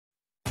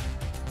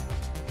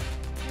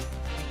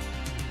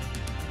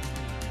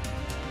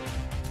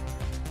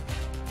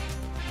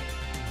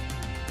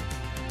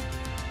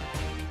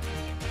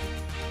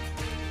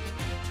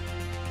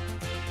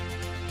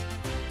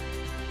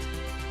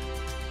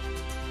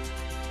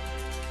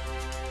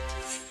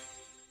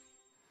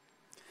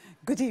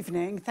Good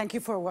evening. Thank you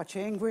for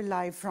watching. We're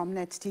live from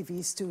Net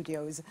TV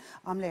studios.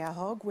 I'm Leah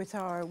Hogg with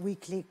our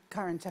weekly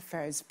current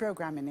affairs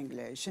program in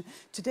English.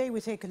 Today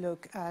we take a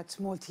look at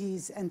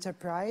Maltese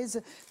enterprise,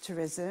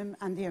 tourism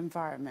and the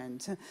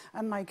environment.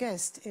 And my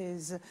guest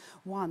is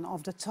one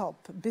of the top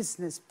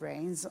business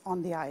brains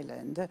on the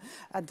island,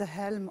 at the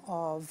helm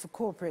of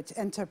corporate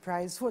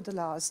enterprise for the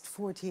last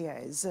 40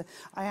 years.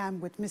 I am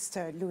with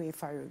Mr. Louis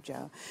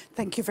Farrugia.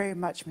 Thank you very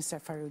much,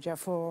 Mr. Farrugia,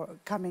 for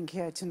coming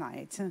here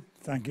tonight.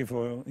 Thank you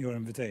for your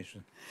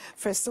invitation.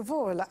 First of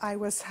all, I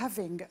was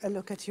having a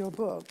look at your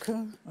book.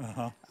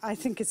 I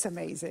think it's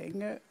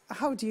amazing.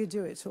 How do you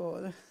do it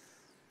all?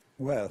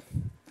 Well,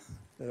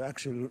 the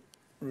actual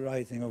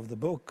writing of the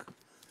book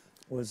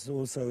was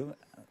also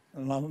a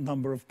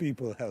number of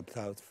people helped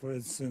out. For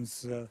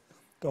instance,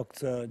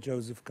 Dr.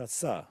 Joseph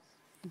Katsa,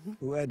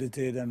 who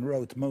edited and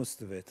wrote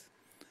most of it.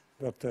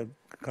 Dr.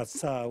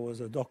 Katsa was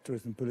a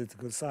doctorate in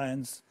political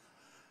science,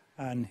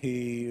 and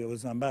he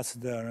was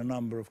ambassador in a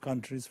number of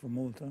countries for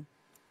Malta.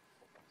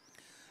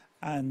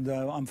 And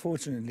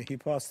unfortunately, he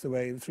passed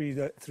away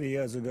three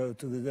years ago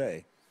to the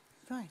day.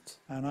 Right.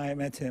 And I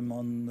met him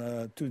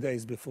on 2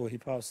 days before he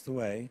passed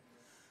away,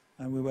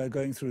 and we were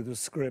going through the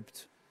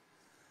script.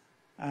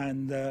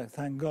 And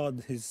thank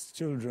God his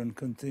children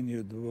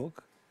continued the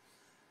book.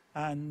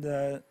 And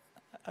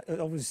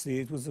obviously,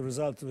 it was the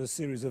result of a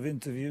series of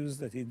interviews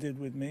that he did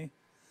with me,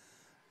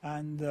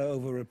 and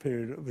over a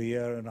period of a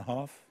year and a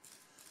half.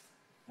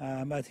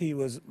 But he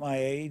was my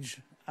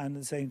age, and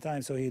at the same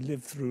time, so he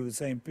lived through the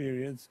same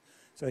periods,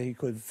 so he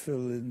could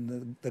fill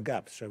in the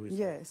gaps, shall we say.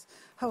 Yes,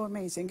 how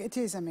amazing. It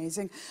is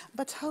amazing.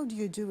 But how do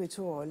you do it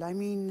all? I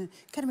mean,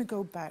 can we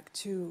go back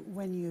to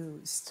when you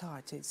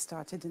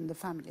started in the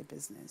family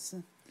business?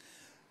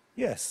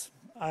 Yes.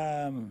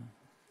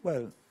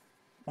 Well,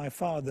 my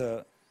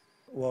father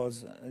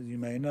was, as you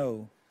may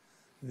know,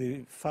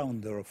 the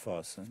founder of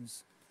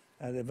Farsons.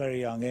 At a very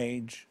young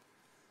age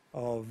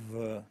of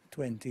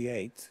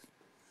 28,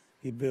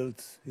 he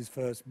built his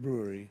first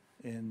brewery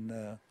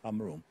in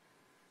Amrum.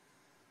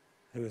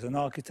 He was an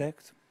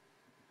architect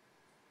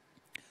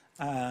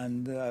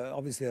and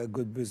obviously a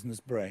good business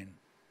brain.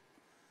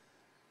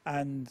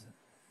 And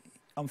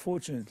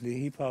unfortunately,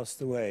 he passed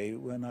away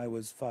when I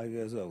was 5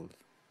 years old.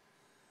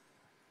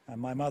 And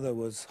my mother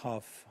was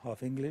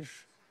half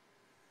English.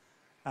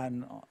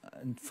 And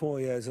 4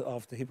 years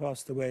after he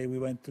passed away, we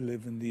went to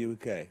live in the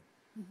UK.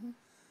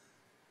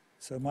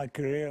 So my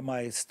career,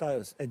 my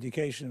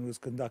education was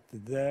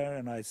conducted there,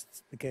 and I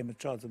became a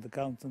chartered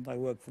accountant. I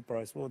worked for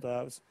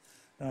Pricewaterhouse,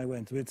 and I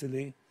went to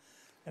Italy.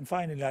 And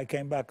finally, I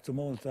came back to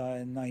Malta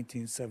in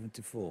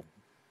 1974.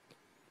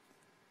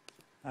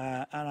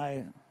 And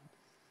I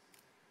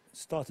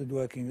started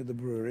working at the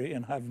brewery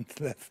and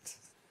haven't left.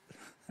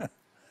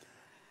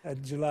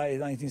 At July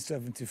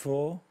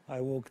 1974, I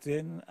walked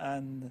in,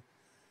 and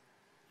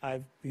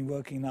I've been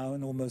working now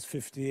in almost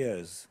 50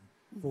 years,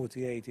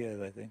 48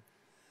 years, I think.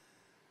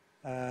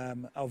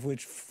 Of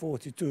which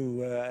 42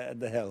 were at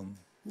the helm.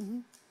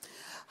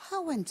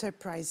 How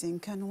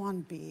enterprising can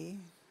one be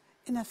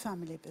in a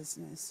family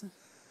business?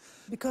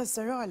 Because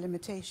there are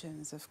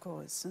limitations, of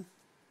course.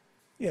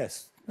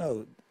 Yes,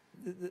 no,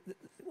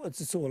 what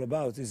it's all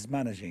about is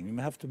managing. You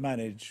have to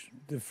manage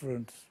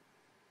different,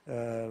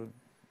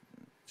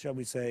 shall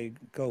we say,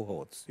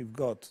 cohorts. You've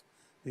got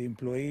the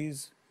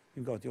employees,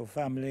 you've got your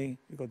family,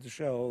 you've got the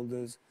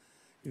shareholders,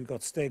 you've got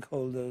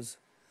stakeholders,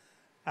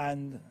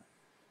 and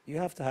you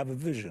have to have a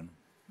vision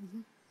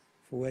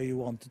for where you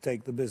want to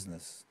take the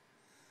business.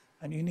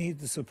 And you need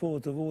the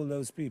support of all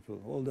those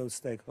people, all those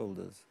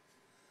stakeholders.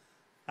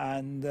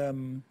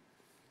 And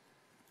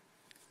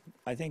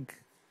I think,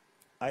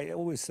 I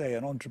always say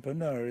an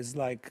entrepreneur is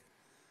like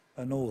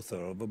an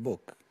author of a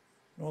book.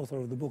 An author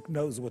of the book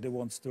knows what he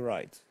wants to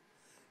write.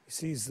 He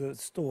sees the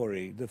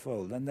story, the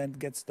fold, and then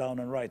gets down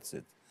and writes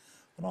it.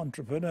 An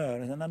entrepreneur,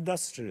 an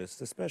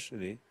industrialist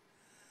especially,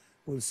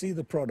 will see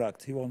the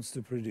product he wants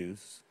to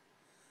produce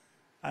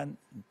and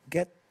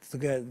get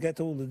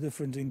all the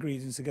different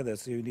ingredients together.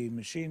 So you need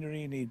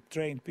machinery, you need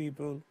trained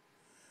people,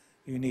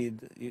 you need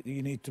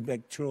to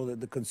make sure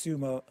that the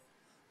consumer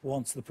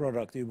wants the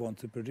product you want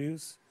to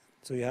produce.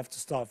 So you have to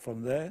start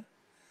from there.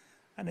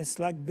 And it's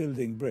like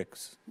building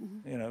bricks.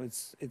 You know,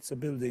 it's a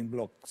building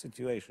block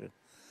situation.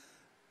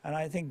 And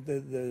I think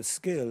the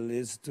skill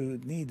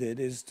needed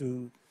is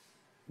to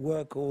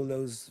work all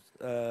those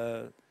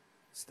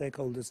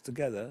stakeholders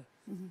together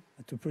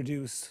to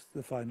produce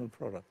the final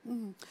product.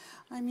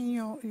 I mean,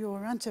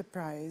 your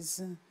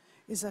enterprise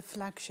is a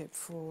flagship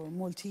for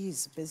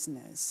Maltese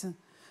business.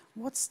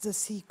 What's the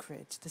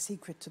secret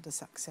to the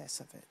success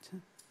of it?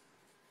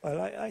 Well,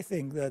 I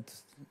think that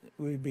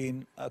we've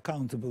been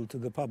accountable to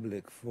the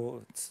public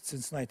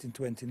since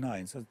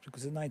 1929. So,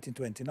 because in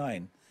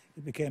 1929,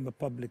 it became a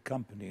public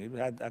company.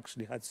 It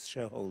actually had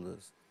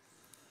shareholders.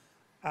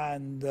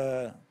 And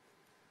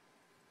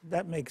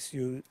that makes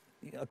you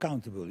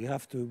accountable. You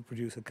have to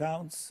produce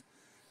accounts,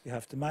 you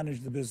have to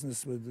manage the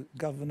business with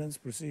governance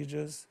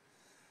procedures,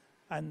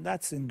 and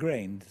that's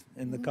ingrained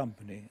in the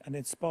company, and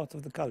it's part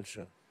of the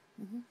culture.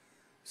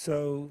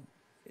 So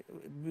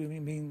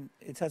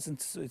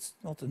it's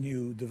not a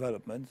new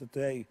development.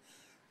 Today,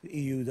 the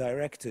EU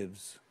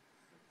directives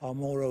are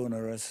more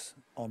onerous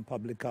on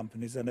public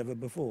companies than ever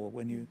before.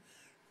 When you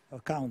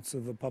accounts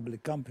of a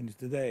public company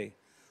today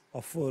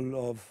are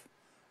full of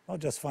not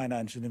just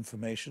financial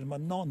information,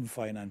 but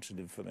non-financial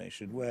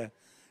information, where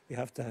you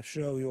have to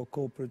show your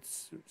corporate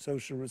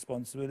social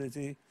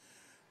responsibility,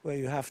 where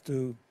you have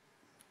to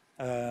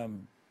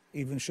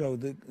even show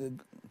the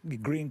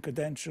green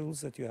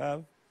credentials that you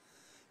have.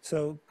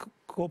 So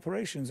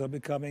corporations are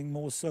becoming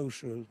more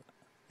social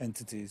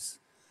entities,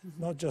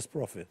 not just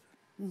profit.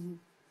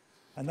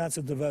 And that's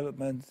a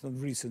development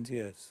of recent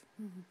years.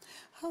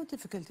 How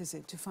difficult is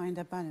it to find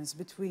a balance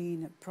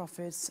between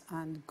profits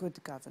and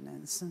good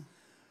governance?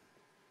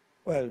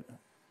 Well,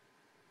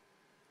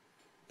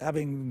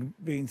 having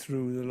been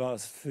through the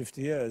last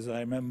 50 years,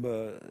 I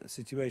remember a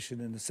situation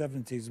in the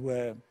 70s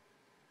where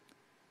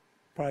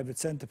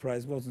private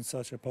enterprise wasn't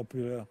such a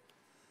popular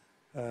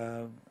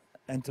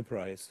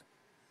enterprise.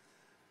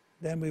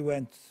 Then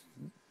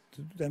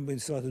we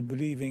started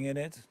believing in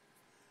it,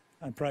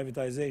 and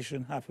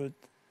privatization happened.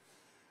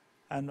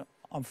 And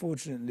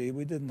unfortunately,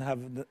 we didn't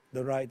have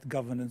the right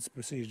governance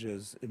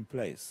procedures in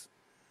place.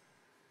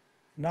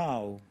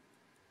 Now,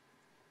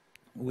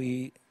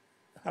 we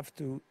have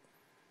to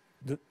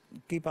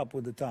keep up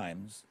with the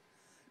times,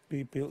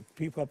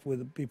 keep up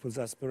with people's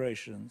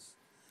aspirations,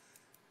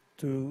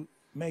 to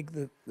make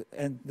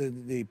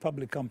the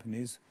public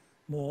companies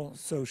more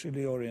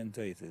socially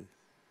orientated.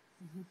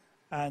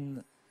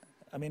 And,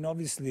 I mean,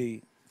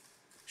 obviously,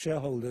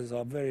 shareholders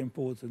are a very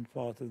important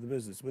part of the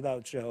business.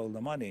 Without shareholder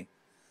money,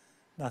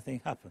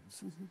 nothing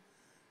happens.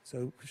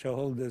 So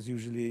shareholders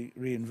usually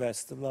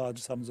reinvest large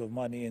sums of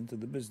money into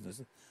the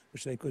business,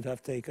 which they could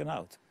have taken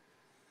out.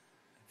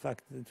 In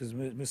fact, it was a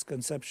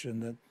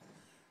misconception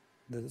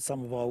that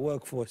some of our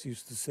workforce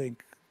used to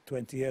think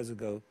 20 years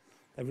ago,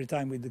 every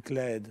time we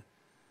declared,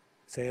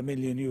 say, €1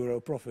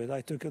 million profit,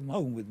 I took them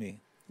home with me.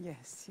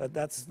 Yes. But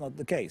that's not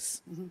the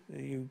case.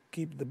 You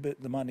keep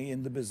the money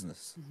in the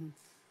business.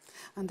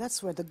 And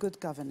that's where the good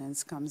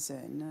governance comes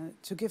in,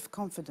 to give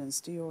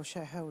confidence to your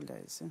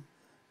shareholders.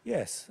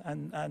 Yes,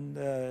 and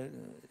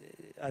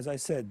as I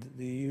said,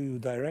 the EU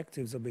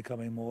directives are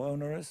becoming more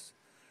onerous.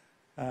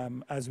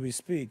 As we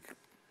speak,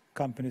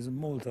 companies in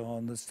Malta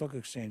on the stock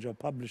exchange are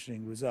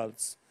publishing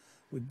results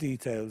with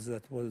details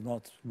that were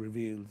not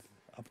revealed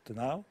up to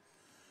now.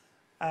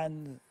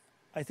 And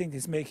I think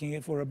it's making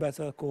it for a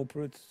better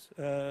corporate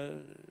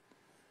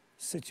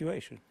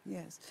situation.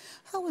 Yes.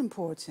 How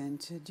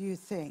important do you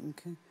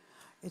think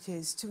it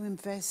is to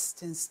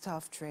invest in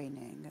staff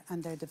training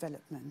and their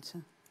development?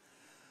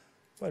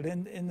 Well,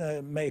 in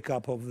the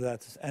makeup of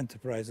that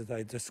enterprise that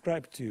I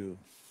described to you,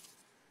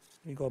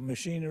 you've got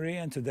machinery,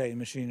 and today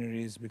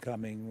machinery is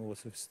becoming more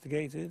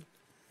sophisticated,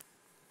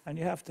 and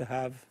you have to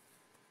have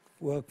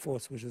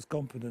workforce which is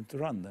competent to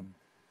run them.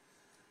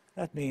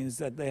 That means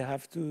that they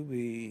have to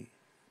be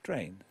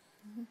trained.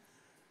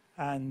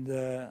 And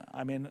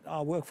I mean,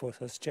 our workforce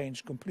has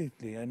changed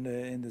completely. And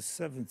in the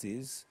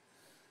 70s,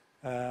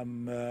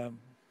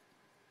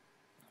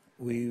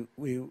 we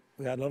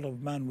had a lot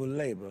of manual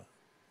labor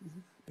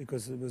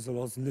because there was a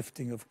lot of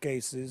lifting of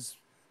cases,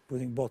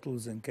 putting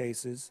bottles in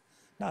cases.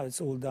 Now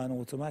it's all done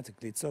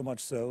automatically. It's so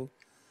much so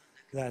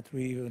that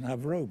we even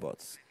have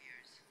robots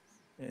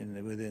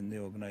within the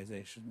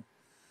organization.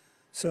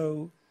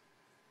 So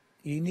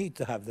you need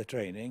to have the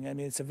training. I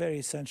mean, it's a very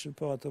essential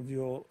part of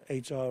your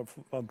HR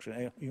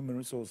function, human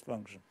resource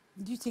function.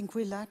 Do you think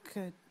we lack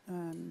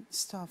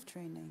staff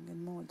training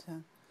in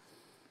Malta?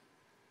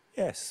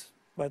 Yes,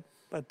 but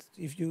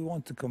if you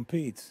want to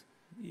compete,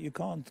 you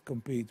can't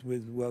compete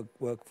with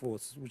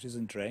workforce which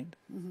isn't trained.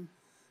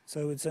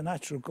 So it's a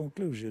natural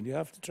conclusion. You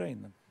have to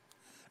train them.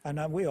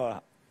 And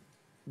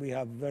we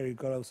have very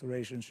close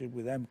relationship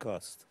with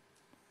MCAST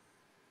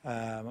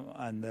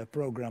and the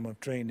program of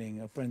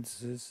training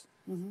apprentices.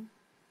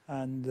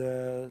 And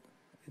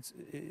it's,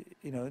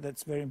 you know,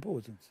 that's very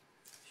important.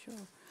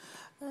 Sure.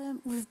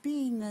 We've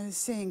been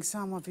seeing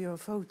some of your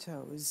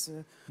photos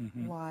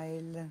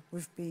while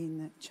we've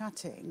been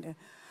chatting.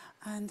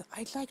 And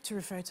I'd like to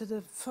refer to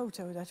the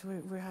photo that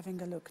we're having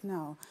a look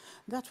now.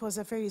 That was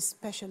a very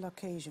special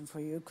occasion for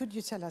you. Could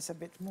you tell us a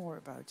bit more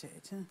about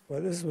it?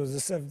 Well, this was the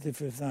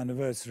 75th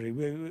anniversary.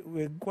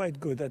 We're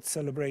quite good at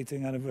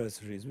celebrating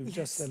anniversaries. We've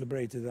just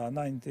celebrated our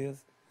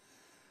 90th.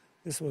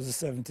 This was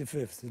the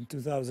 75th in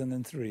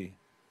 2003.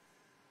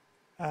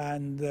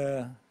 And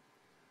there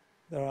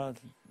are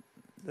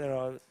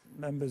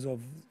members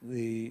of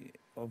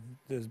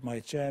there's my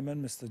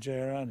chairman, Mr.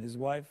 Gera, and his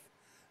wife,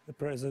 the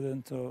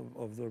President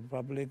of the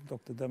Republic,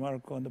 Dr.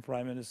 Demarco, and the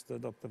Prime Minister,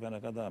 Dr.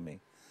 Venakadami,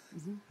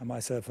 and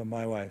myself and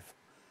my wife.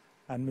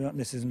 And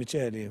Mrs.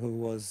 Micheli, who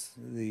was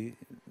the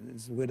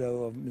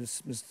widow of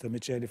Mr.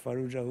 Micheli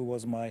Farrugia, who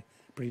was my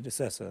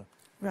predecessor,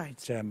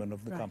 chairman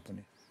of the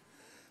company.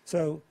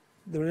 So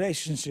the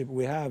relationship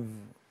we have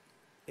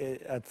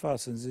at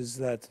Farsons is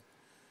that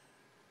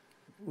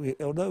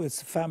although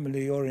it's a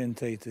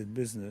family-orientated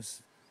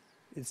business,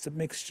 it's a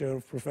mixture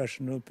of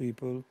professional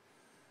people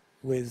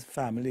with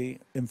family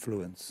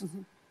influence.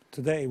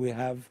 Today we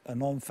have a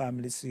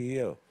non-family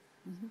CEO.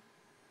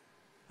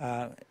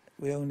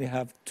 We only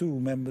have 2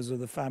 members of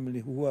the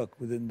family who work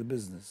within the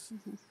business.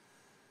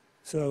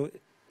 So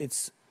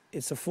it's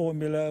a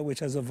formula which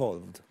has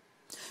evolved.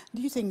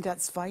 Do you think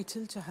that's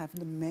vital to have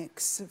the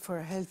mix for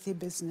a healthy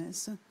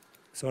business?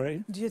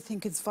 Sorry? Do you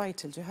think it's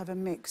vital to have a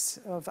mix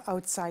of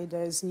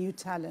outsiders, new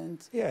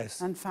talent, Yes.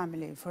 and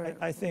family?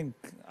 I think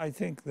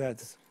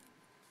that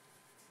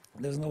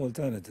there's no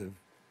alternative,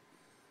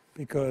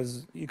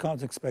 because you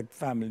can't expect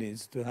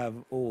families to have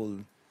all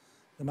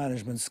the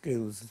management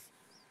skills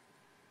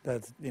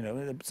that,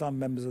 some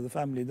members of the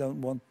family don't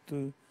want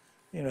to,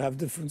 have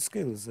different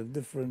skills, have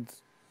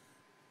different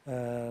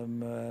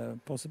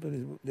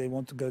possibilities. They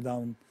want to go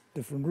down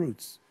different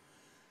routes.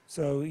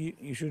 So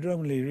you should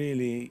only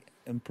really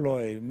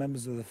employ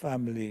members of the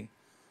family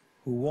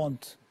who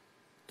want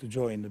to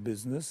join the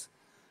business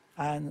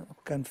and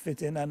can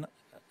fit in and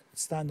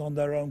stand on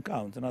their own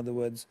count. In other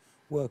words,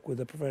 work with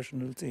a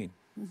professional team.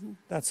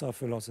 That's our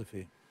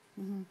philosophy.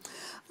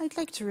 I'd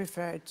like to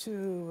refer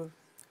to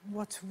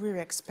what we're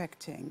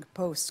expecting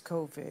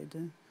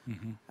post-COVID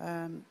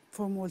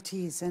for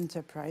Maltese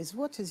enterprise.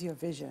 What is your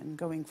vision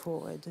going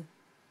forward?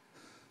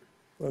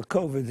 Well,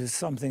 COVID is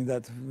something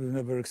that we've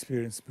never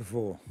experienced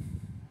before.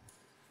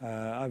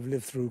 I've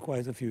lived through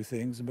quite a few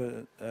things,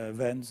 but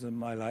events in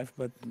my life,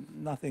 but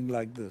nothing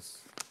like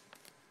this.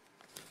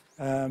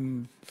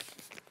 I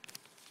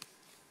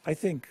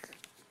think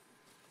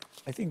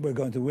we're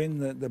going to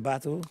win the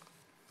battle,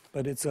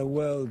 but it's a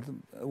world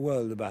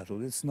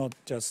battle. It's not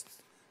just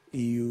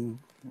EU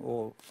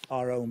or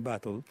our own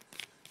battle.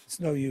 It's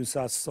no use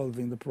us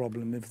solving the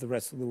problem if the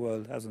rest of the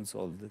world hasn't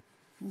solved it.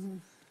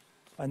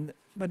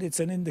 But it's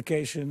an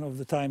indication of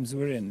the times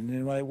we're in.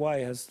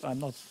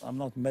 I'm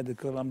not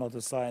medical, I'm not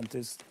a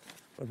scientist,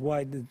 but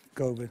why did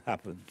COVID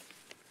happen?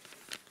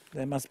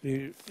 There must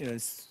be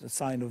it's a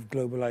sign of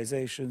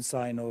globalization,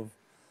 sign of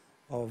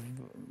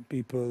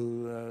people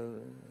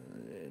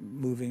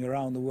moving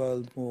around the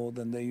world more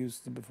than they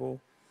used to before.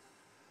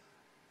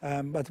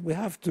 But we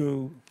have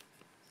to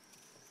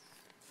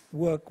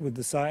work with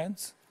the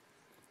science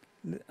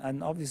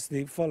and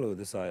obviously follow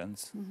the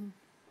science.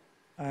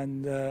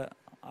 And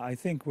I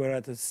think we're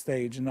at a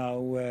stage now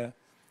where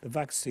the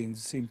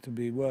vaccines seem to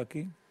be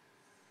working,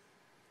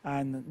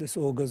 and this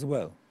augurs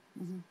well.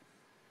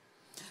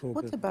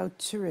 What about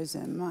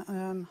tourism?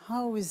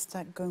 How is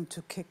that going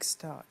to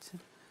kickstart?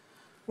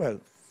 Well,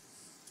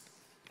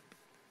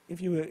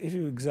 if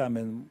you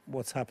examine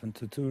what's happened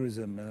to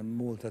tourism and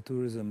Malta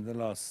tourism in the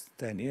last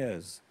 10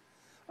 years,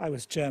 I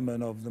was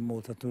chairman of the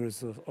Malta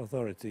Tourist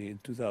Authority in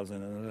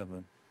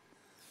 2011.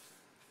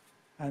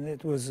 And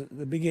it was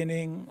the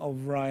beginning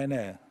of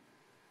Ryanair.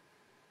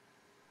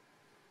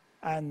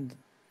 And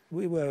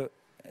we were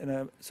in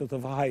a sort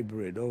of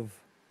hybrid of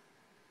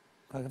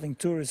having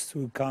tourists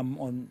who come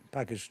on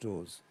package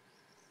tours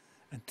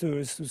and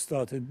tourists who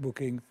started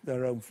booking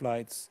their own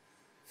flights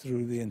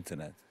through the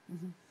internet.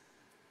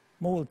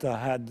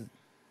 Malta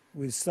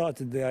we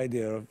started the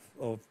idea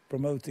of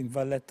promoting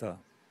Valletta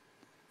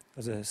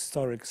as a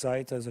historic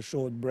site, as a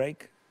short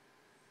break.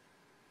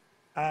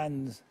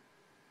 And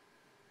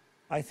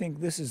I think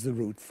this is the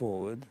route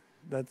forward,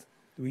 that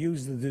we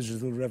use the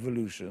digital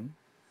revolution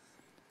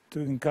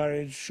to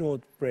encourage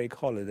short break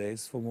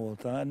holidays for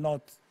Malta, and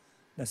not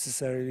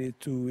necessarily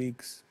 2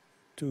 week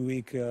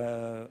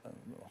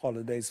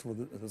holidays for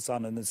the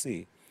sun and the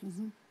sea.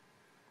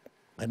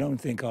 I don't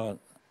think our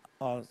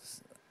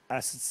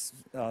assets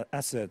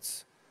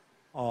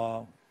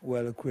are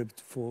well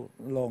equipped for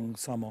long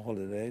summer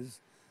holidays,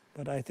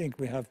 but I think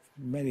we have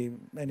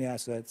many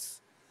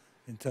assets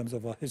in terms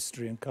of our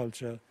history and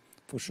culture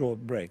for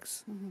short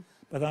breaks.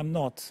 But I'm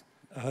not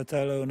a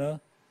hotel owner.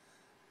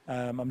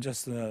 I'm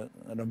just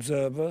an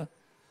observer.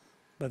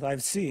 But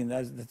I've seen,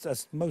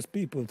 as most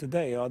people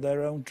today are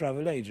their own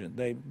travel agent.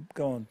 They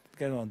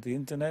get on the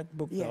internet,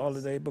 book their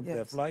holiday, book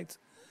their flight,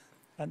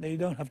 and they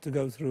don't have to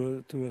go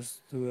through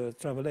to a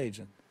travel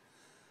agent.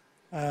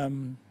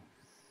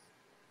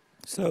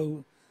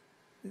 So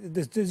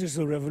this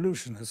digital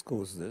revolution has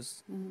caused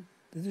this.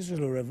 The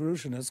digital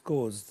revolution has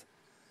caused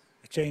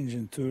a change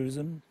in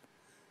tourism,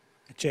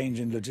 a change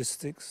in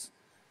logistics,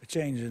 a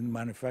change in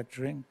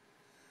manufacturing.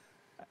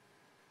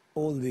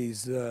 All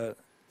these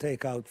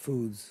take-out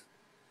foods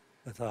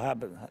that are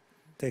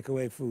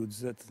takeaway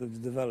foods that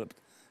have developed,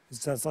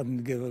 it's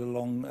suddenly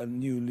given a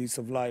new lease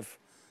of life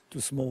to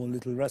small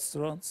little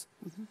restaurants.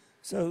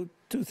 So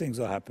 2 things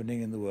are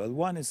happening in the world.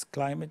 One is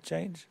climate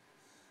change,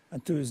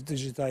 and 2 is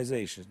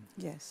digitization.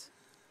 Yes.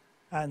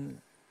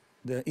 And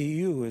the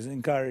EU is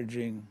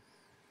encouraging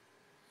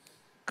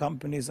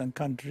companies and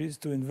countries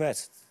to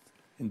invest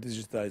in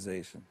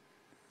digitization.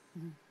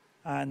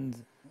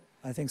 And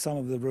I think some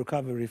of the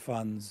recovery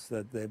funds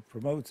that they're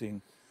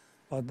promoting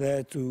are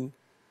there to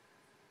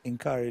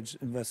encourage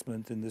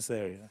investment in this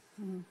area.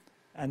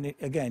 And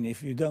again,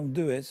 if you don't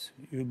do it,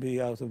 you'll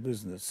be out of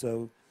business.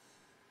 So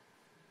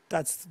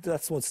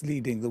that's what's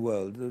leading the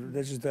world.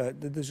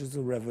 The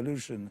digital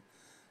revolution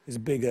is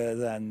bigger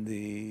than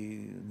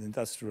the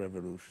Industrial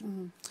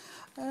Revolution.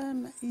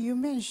 You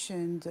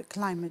mentioned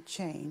climate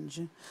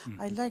change.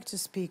 I'd like to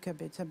speak a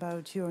bit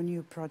about your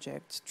new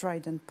project,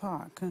 Trident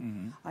Park.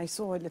 I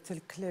saw a little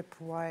clip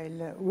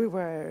while we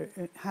were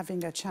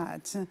having a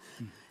chat.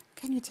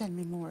 Can you tell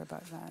me more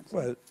about that?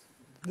 Well,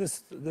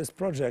 this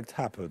project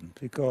happened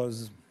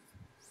because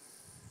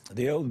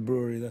the old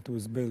brewery that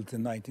was built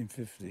in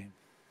 1950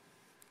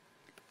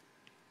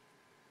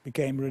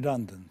 became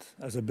redundant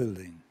as a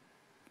building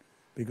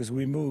because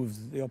we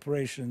moved the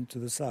operation to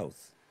the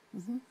south.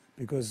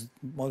 Because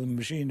modern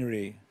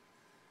machinery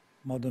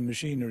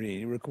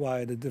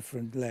required a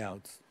different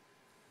layout.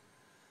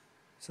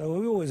 So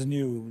we always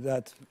knew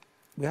that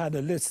we had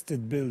a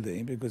listed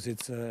building because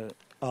it's an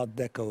Art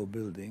Deco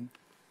building.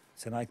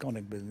 It's an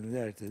iconic building.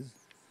 There it is.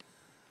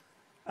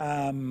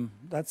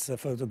 That's a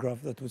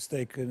photograph that was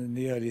taken in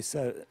the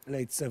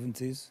late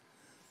 70s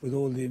with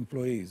all the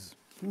employees.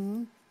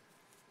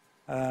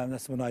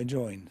 That's when I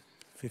joined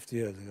 50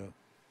 years ago.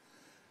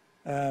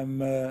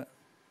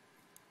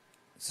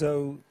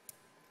 So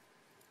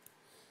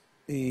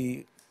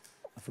I've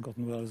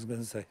forgotten what I was going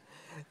to say.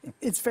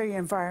 It's very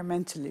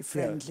environmentally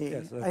friendly.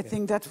 Yes, okay. I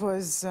think that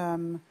was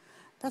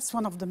that's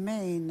one of the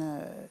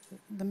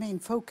main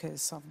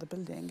focus of the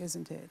building,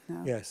 isn't it?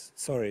 No? Yes,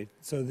 sorry.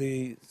 So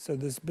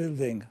this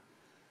building,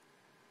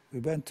 we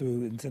went to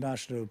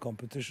international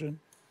competition,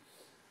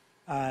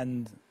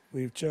 and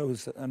we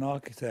chose an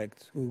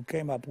architect who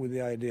came up with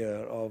the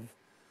idea of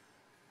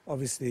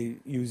obviously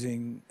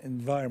using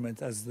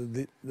environment as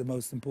the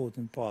most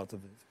important part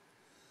of it.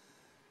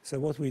 So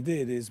what we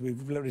did is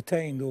we've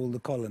retained all the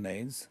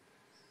colonnades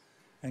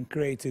and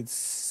created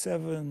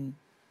 7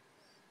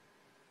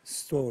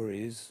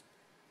 stories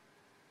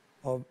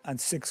and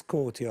 6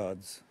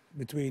 courtyards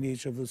between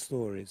each of the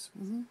stories.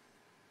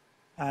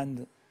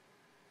 And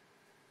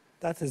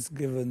that has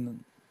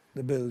given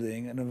the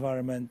building an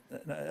environment,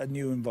 a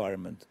new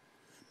environment.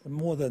 But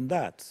more than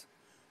that,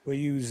 we're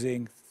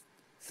using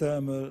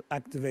thermal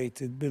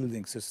activated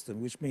building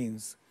system, which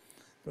means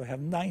we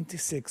have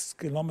 96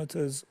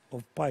 kilometers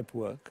of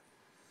pipework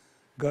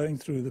going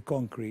through the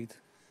concrete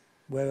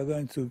where we're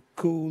going to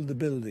cool the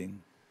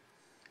building.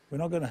 We're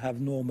not going to have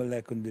normal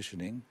air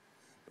conditioning,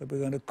 but we're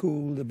going to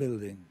cool the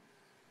building.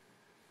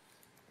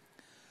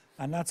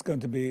 And that's going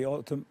to be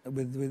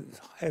with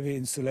heavy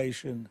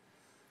insulation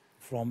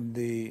from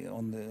the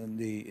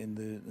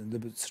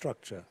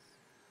structure.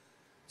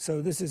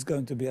 So this is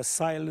going to be a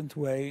silent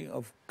way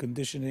of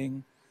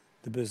conditioning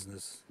the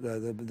business,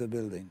 the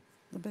building.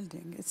 The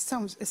building. It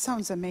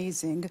sounds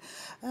amazing.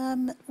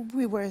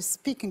 We were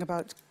speaking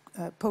about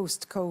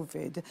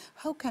post-COVID.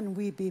 How can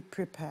we be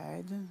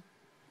prepared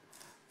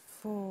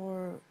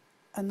for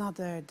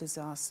another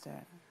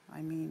disaster?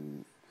 I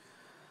mean,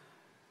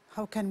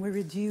 how can we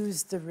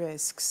reduce the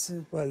risks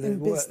in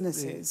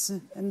businesses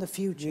in the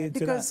future?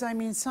 Because, I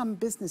mean, some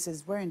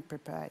businesses weren't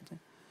prepared,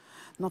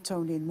 not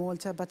only in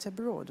Malta, but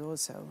abroad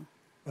also.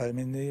 Well, I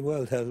mean, the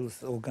World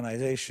Health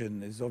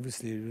Organization is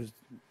obviously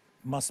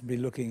must be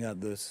looking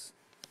at this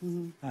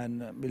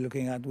and be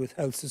looking at with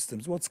health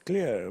systems. What's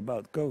clear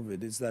about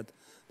COVID is that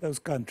those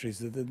countries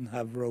that didn't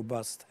have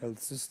robust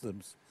health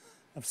systems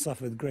have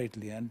suffered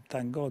greatly, and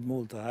thank God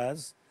Malta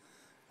has,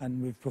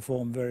 and we've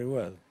performed very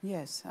well.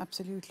 Yes,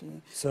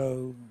 absolutely.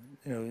 So,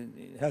 you know,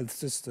 health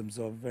systems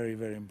are very,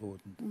 very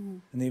important.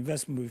 And the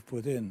investment we've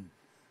put in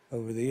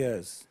over the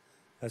years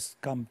has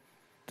come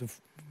to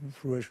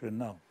fruition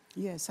now.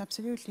 Yes,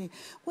 absolutely.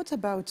 What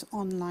about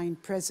online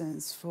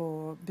presence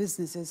for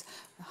businesses?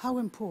 How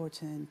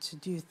important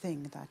do you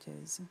think that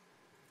is?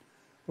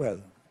 Well,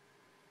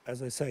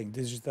 as I was saying,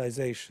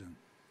 digitization.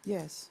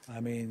 Yes. I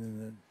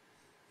mean,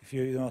 if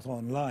you're not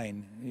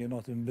online, you're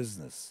not in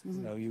business. You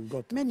know, you've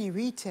got many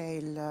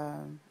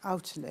retail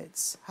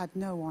outlets had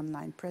no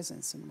online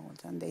presence in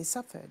Malta, and they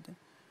suffered.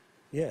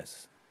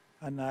 Yes,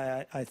 and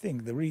I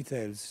think the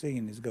retail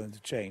scene is going to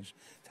change.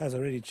 It has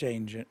already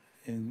changed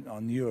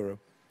on Europe.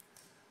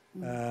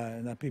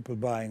 That people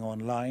buying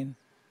online,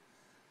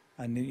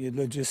 and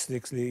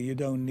logistically you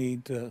don't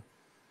need to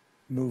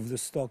move the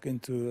stock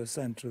into a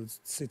central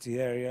city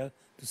area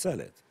to sell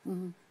it.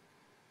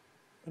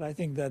 But I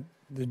think that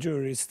the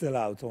jury is still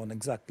out on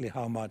exactly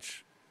how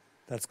much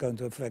that's going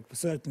to affect. But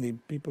certainly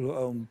people who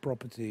own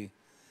property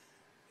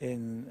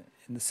in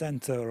the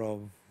center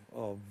of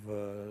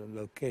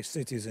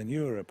cities in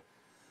Europe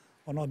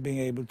are not being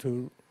able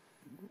to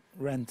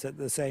rent at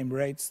the same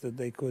rates that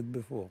they could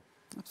before.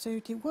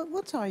 Absolutely.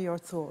 What are your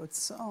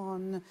thoughts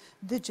on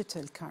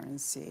digital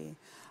currency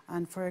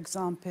and, for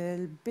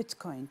example,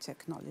 Bitcoin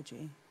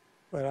technology?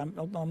 Well,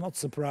 I'm not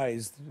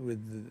surprised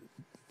with the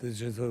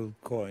digital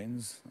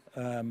coins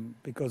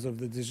because of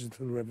the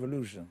digital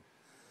revolution.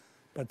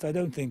 But I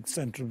don't think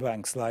central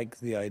banks like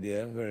the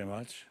idea very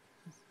much.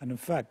 And in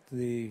fact,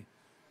 the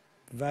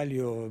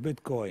value of a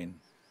Bitcoin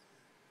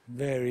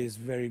varies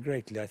very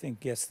greatly. I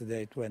think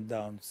yesterday it went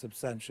down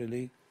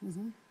substantially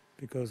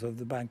because of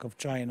the Bank of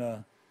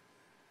China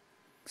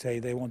say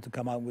they want to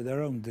come out with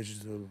their own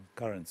digital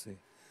currency.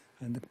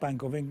 And the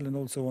Bank of England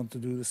also want to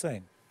do the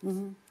same.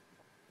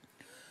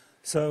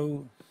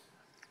 So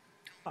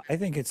I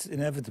think it's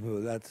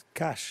inevitable that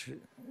cash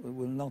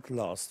will not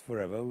last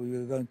forever. We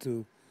are going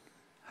to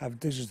have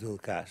digital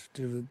cash,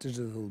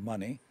 digital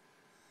money.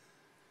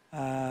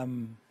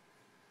 And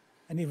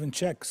even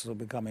checks are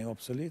becoming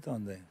obsolete,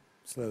 aren't they? I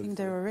Slowly. think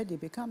they're already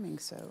becoming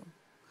so.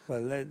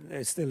 Well,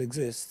 they still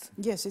exist.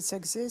 Yes, it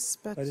exists,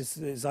 but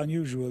It's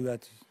unusual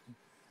that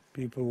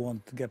people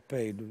want to get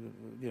paid.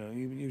 You know,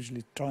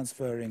 usually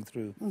transferring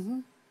through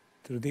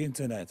the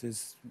internet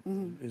is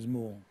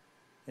more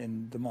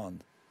in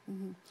demand.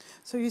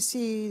 so you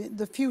see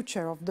the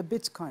future of the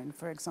Bitcoin,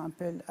 for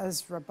example,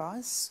 as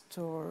robust,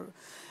 or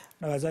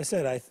No, as I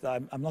said,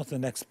 I'm not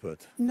an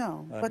expert.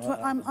 no? I'm But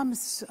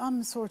not-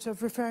 I'm sort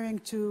of referring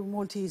to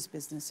Maltese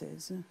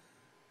businesses.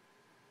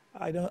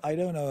 I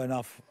don't know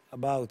enough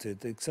about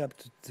it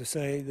except to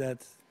say that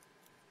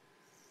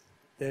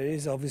there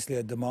is obviously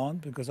a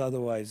demand, because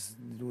otherwise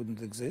it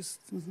wouldn't exist.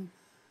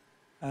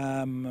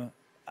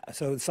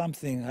 So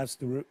something has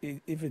to,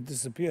 if it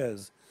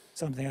disappears,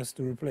 something has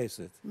to replace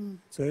it.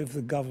 So if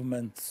the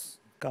governments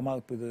come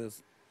out with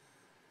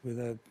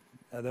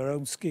their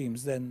own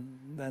schemes,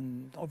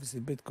 then obviously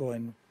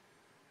Bitcoin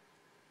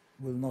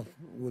will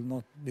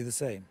not be the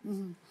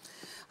same.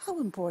 How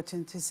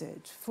important is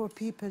it for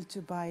people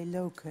to buy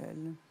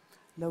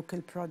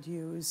local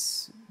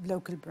produce,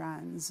 local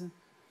brands?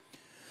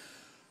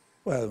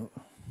 Well,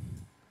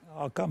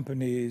 our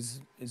company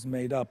is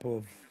made up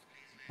of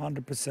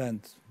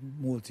 100%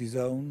 Maltese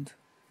owned,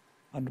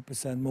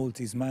 100%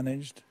 Maltese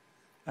managed,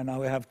 and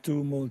now we have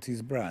two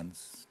Maltese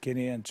brands,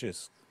 Kinney and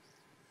Chisk,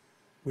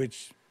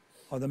 which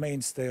are the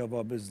mainstay of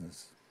our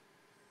business.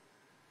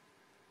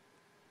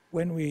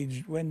 When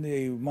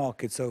the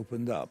markets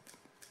opened up,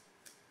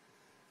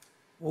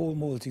 all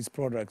Maltese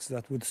products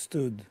that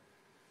withstood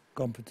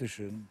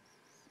competition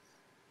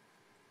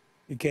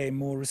became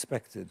more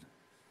respected.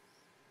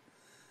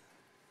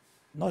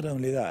 Not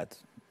only that,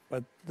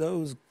 but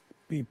those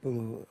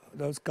people,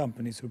 those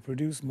companies who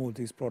produce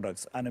Maltese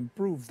products and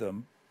improve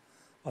them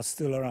are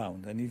still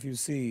around. And if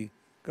you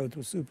go to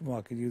a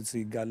supermarket, you'll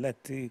see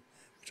galletti,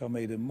 which are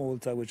made in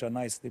Malta, which are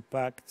nicely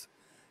packed.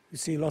 You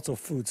see lots of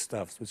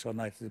foodstuffs which are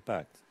nicely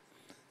packed.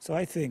 So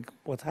I think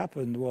what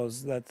happened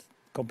was that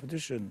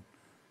competition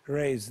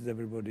raised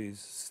everybody's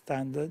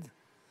standard,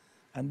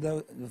 and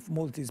the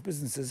Maltese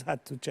businesses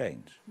had to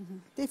change.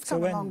 They've So come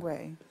a when- long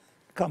way.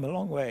 Come a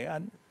long way,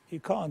 and you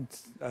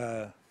can't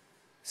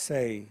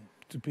say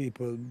to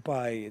people,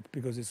 buy it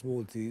because it's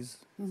Maltese,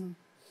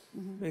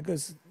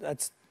 because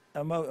that's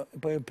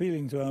by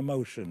appealing to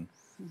emotion,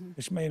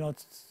 which may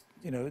not,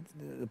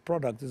 the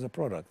product is a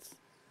product,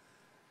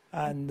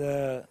 and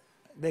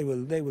they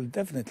will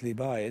definitely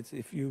buy it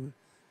if you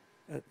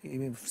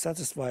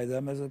satisfy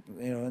them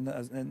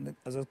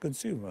as a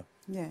consumer.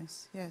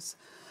 Yes, yes.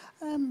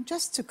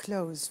 Just to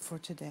close for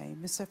today,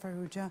 Mr.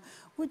 Farrugia,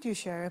 would you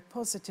share a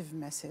positive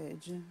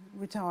message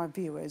with our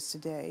viewers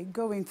today,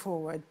 going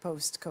forward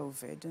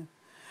post-COVID?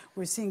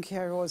 We're seeing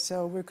here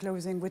also, we're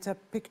closing with a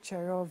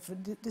picture of,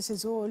 this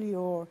is all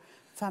your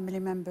family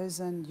members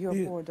and your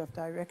board of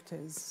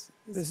directors.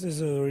 This is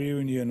a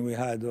reunion we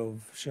had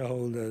of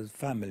shareholders'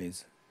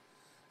 families,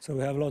 so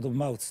we have a lot of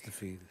mouths to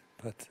feed.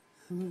 But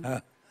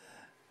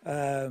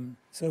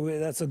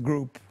that's a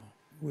group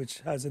which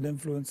has an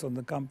influence on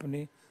the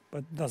company,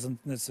 but doesn't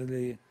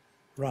necessarily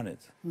run it.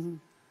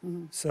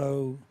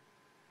 So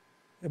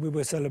we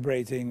were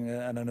celebrating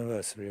an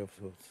anniversary of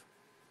sorts.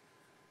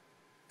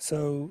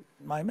 So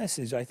my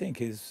message, I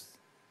think, is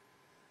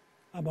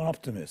I'm an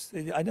optimist.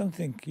 I don't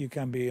think you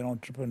can be an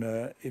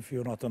entrepreneur if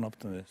you're not an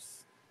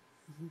optimist.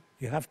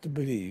 You have to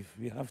believe.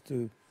 You have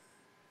to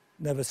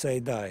never say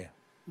die.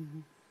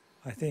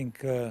 I think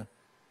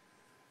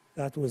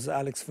that was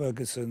Alex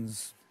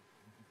Ferguson's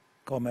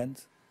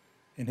comment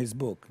in his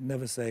book,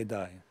 Never Say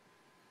Die.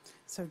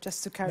 So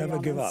just to carry Never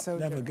on. give up, So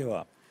never give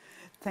up.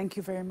 Thank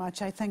you very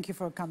much. I thank you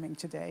for coming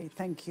today.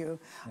 Thank you.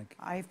 Thank you.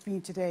 I've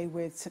been today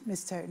with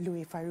Mr.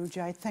 Louis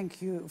Farrugia. I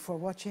thank you for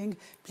watching.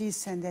 Please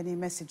send any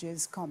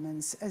messages,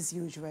 comments, as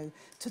usual,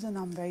 to the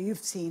number you've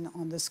seen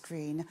on the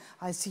screen.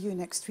 I'll see you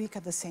next week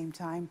at the same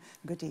time.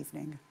 Good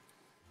evening.